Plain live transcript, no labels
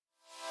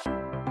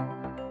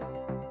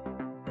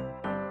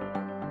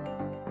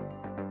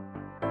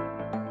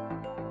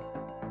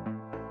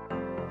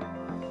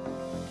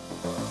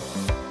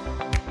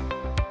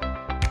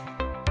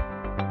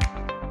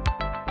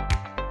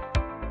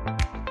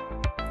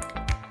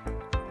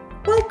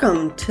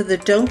Welcome to the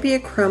Don't Be a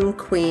Crumb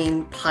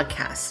Queen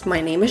podcast.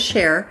 My name is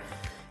Cher,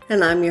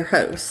 and I'm your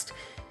host.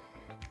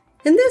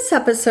 In this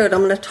episode,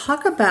 I'm going to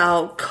talk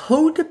about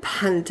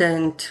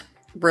codependent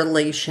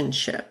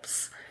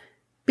relationships.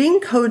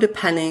 Being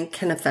codependent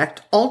can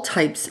affect all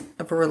types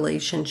of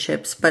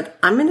relationships, but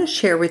I'm going to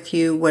share with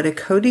you what a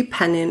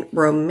codependent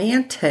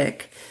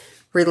romantic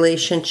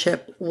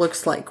relationship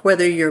looks like,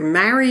 whether you're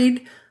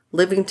married,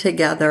 living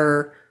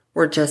together,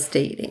 or just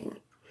dating.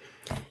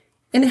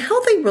 In a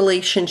healthy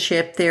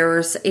relationship,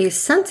 there's a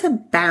sense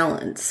of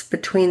balance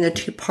between the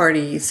two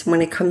parties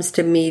when it comes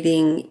to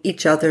meeting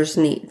each other's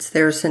needs.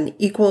 There's an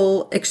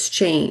equal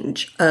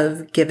exchange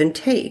of give and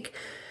take.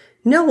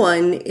 No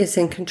one is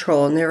in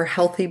control, and there are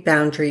healthy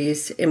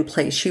boundaries in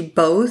place. You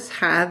both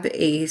have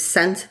a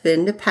sense of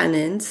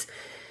independence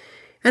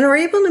and are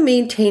able to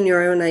maintain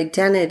your own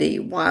identity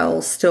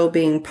while still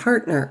being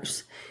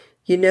partners.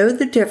 You know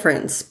the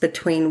difference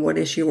between what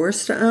is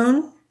yours to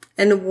own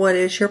and what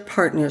is your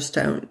partner's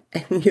to own,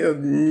 and you have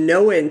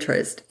no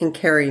interest in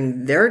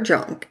carrying their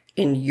junk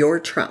in your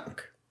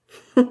trunk.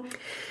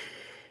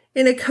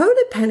 In a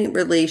codependent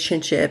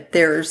relationship,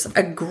 there's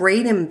a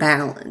great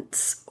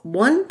imbalance.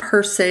 One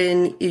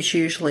person is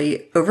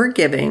usually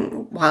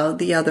overgiving while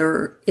the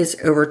other is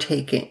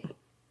overtaking.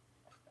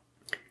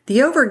 The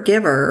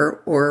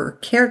overgiver or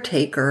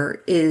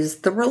caretaker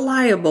is the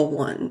reliable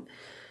one,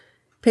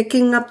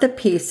 picking up the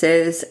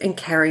pieces and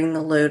carrying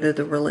the load of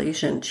the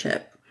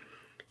relationship.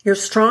 Your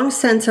strong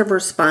sense of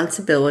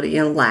responsibility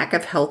and lack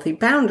of healthy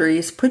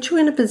boundaries put you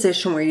in a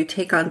position where you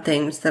take on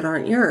things that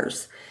aren't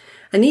yours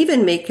and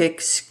even make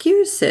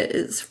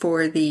excuses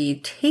for the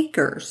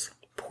taker's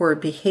poor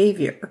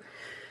behavior.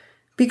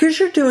 Because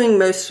you're doing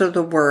most of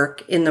the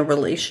work in the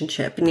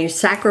relationship and you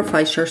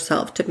sacrifice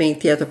yourself to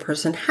make the other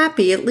person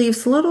happy, it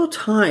leaves little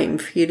time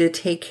for you to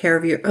take care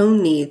of your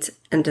own needs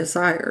and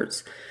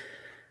desires.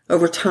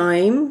 Over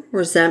time,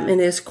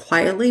 resentment is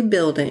quietly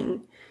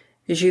building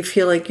as you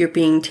feel like you're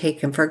being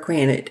taken for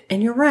granted.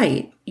 And you're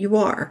right, you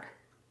are.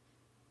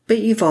 But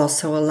you've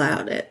also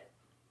allowed it.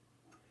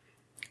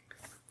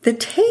 The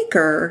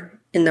taker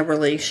in the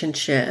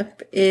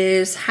relationship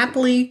is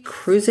happily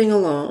cruising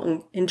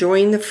along,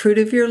 enjoying the fruit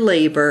of your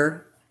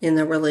labor in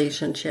the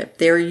relationship.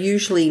 They're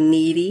usually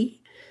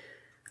needy,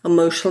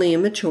 emotionally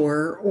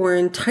immature, or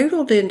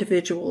entitled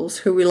individuals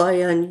who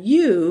rely on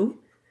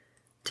you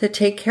to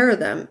take care of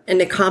them and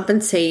to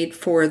compensate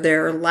for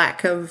their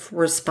lack of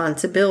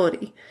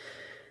responsibility.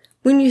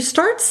 When you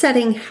start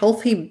setting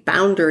healthy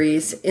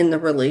boundaries in the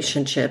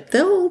relationship,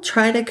 they'll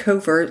try to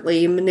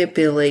covertly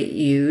manipulate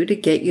you to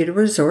get you to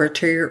resort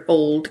to your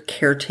old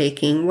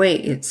caretaking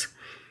ways.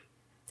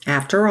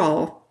 After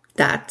all,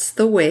 that's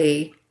the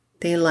way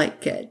they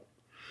like it.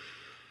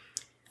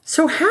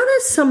 So how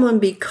does someone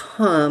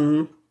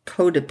become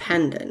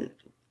codependent?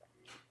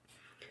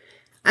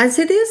 As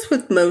it is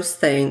with most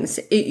things,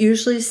 it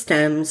usually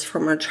stems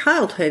from our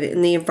childhood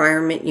and the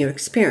environment you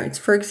experience.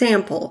 For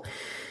example,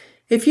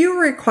 if you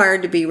were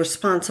required to be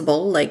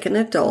responsible like an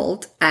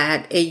adult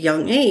at a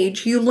young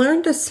age, you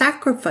learn to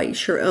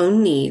sacrifice your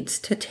own needs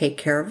to take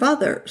care of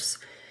others.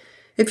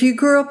 If you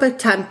grew up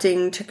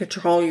attempting to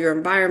control your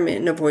environment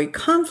and avoid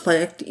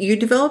conflict, you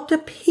developed a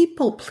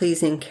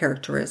people-pleasing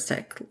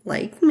characteristic,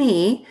 like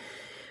me,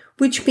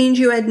 which means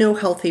you had no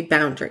healthy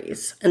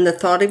boundaries, and the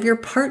thought of your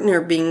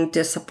partner being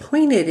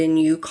disappointed in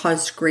you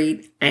caused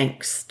great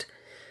angst.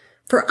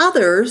 For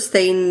others,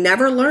 they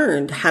never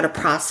learned how to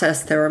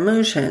process their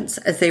emotions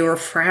as they were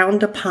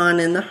frowned upon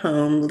in the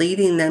home,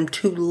 leading them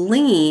to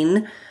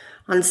lean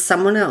on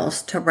someone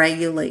else to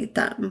regulate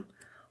them.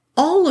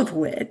 All of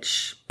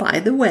which, by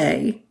the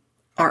way,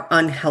 are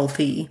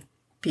unhealthy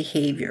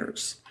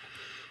behaviors.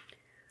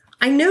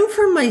 I know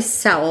for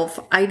myself,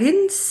 I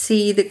didn't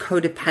see the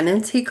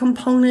codependency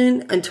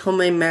component until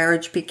my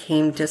marriage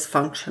became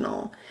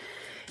dysfunctional.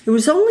 It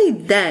was only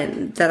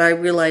then that I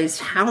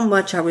realized how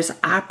much I was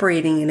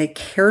operating in a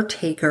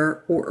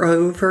caretaker or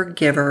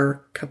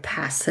overgiver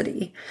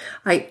capacity.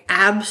 I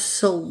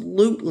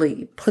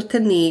absolutely put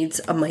the needs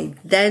of my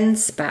then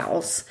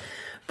spouse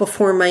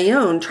before my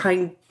own,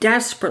 trying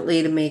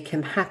desperately to make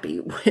him happy,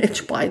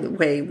 which, by the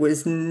way,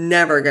 was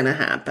never going to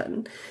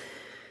happen.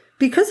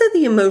 Because of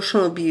the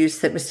emotional abuse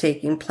that was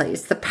taking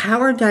place, the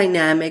power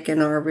dynamic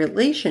in our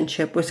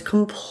relationship was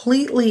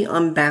completely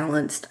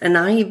unbalanced, and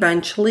I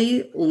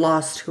eventually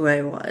lost who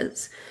I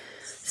was.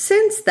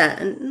 Since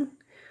then,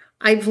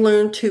 I've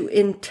learned to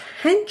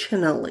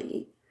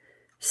intentionally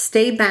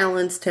stay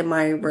balanced in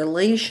my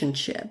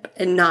relationship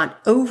and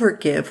not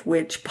overgive,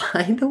 which,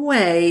 by the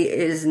way,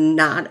 is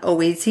not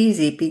always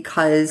easy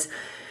because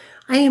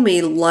I am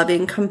a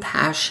loving,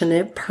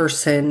 compassionate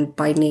person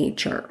by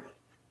nature.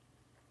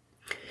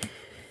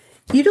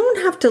 You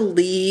don't have to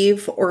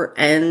leave or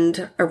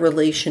end a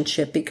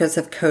relationship because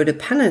of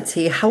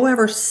codependency.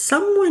 However,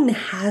 someone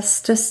has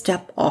to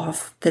step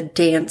off the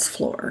dance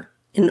floor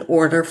in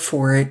order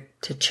for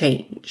it to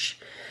change.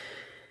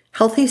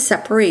 Healthy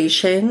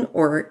separation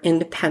or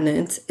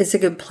independence is a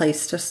good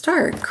place to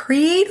start.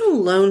 Create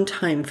alone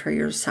time for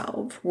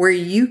yourself where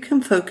you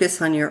can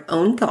focus on your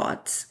own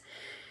thoughts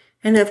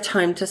and have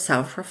time to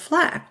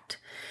self-reflect.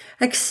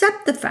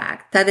 Accept the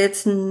fact that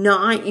it's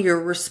not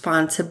your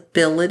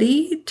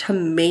responsibility to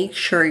make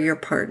sure your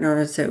partner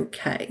is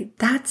okay.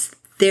 That's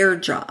their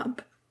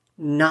job,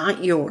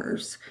 not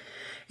yours.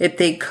 If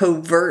they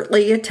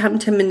covertly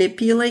attempt to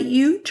manipulate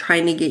you,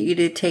 trying to get you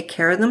to take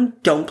care of them,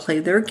 don't play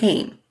their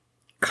game.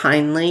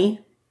 Kindly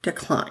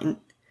decline.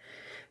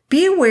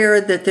 Be aware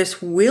that this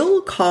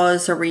will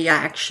cause a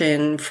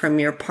reaction from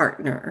your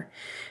partner.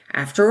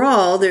 After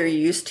all, they're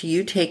used to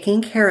you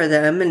taking care of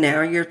them, and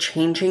now you're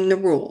changing the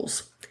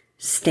rules.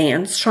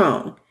 Stand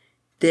strong.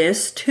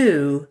 This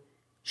too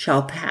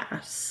shall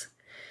pass.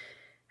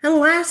 And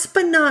last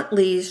but not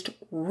least,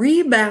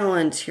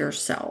 rebalance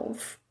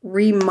yourself.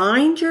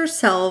 Remind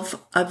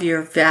yourself of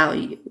your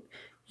value.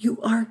 You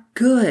are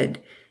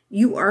good.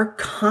 You are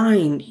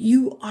kind.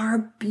 You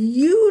are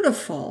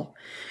beautiful.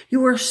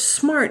 You are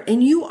smart,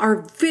 and you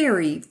are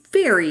very,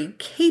 very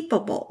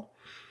capable.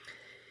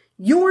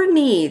 Your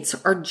needs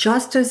are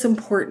just as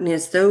important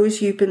as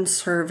those you've been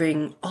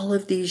serving all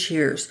of these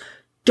years.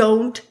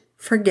 Don't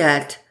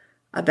forget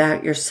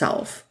about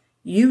yourself.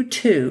 You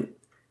too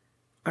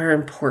are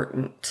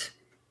important.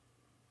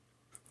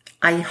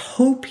 I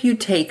hope you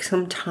take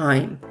some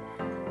time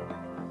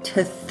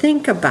to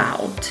think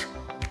about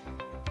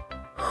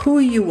who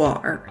you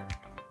are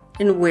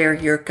and where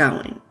you're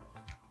going.